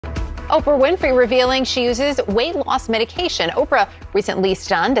Oprah Winfrey revealing she uses weight loss medication. Oprah recently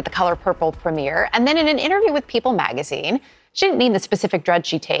stunned at the Color Purple premiere. And then in an interview with People magazine, she didn't name the specific drug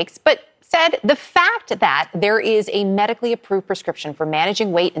she takes, but said the fact that there is a medically approved prescription for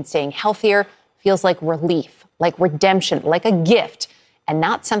managing weight and staying healthier feels like relief, like redemption, like a gift, and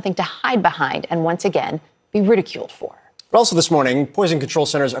not something to hide behind and once again be ridiculed for. But also this morning, poison control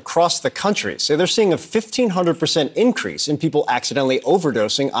centers across the country say they're seeing a 1,500% increase in people accidentally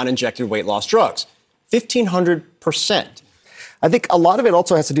overdosing on injected weight loss drugs. 1,500%. I think a lot of it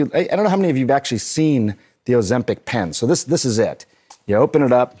also has to do, I don't know how many of you have actually seen the Ozempic pen. So this is it. You open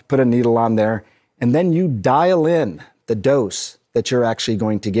it up, you put a needle on there, and then you dial in the dose that you're actually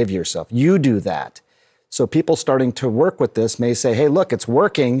going to give yourself. You do that. So people starting to work with this may say, hey, look, it's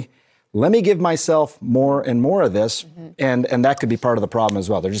working. Let me give myself more and more of this, and that could be part of the problem as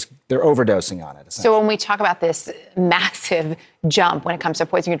well. They're overdosing on it. So when we talk about this massive jump when it comes to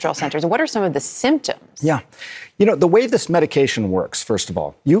poison control centers, what are some of the symptoms? Yeah. You know, the way this medication works, first of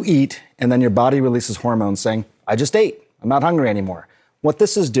all, you eat, and then your body releases hormones saying, I just ate. I'm not hungry anymore. What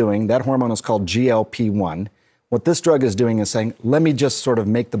this is doing, that hormone is called GLP-1. What this drug is doing is saying, let me just sort of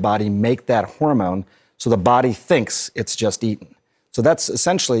make the body make that hormone so the body thinks it's just eaten. So that's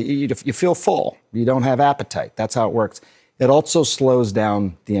essentially, you feel full, you don't have appetite. That's how it works. It also slows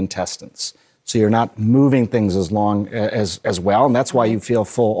down the intestines. So you're not moving things as long as well, and that's why you feel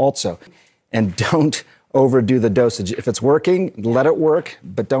full also. And don't overdo the dosage. If it's working, let it work,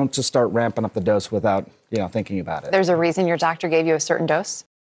 but don't just start ramping up the dose without, thinking about it. There's a reason your doctor gave you a certain dose?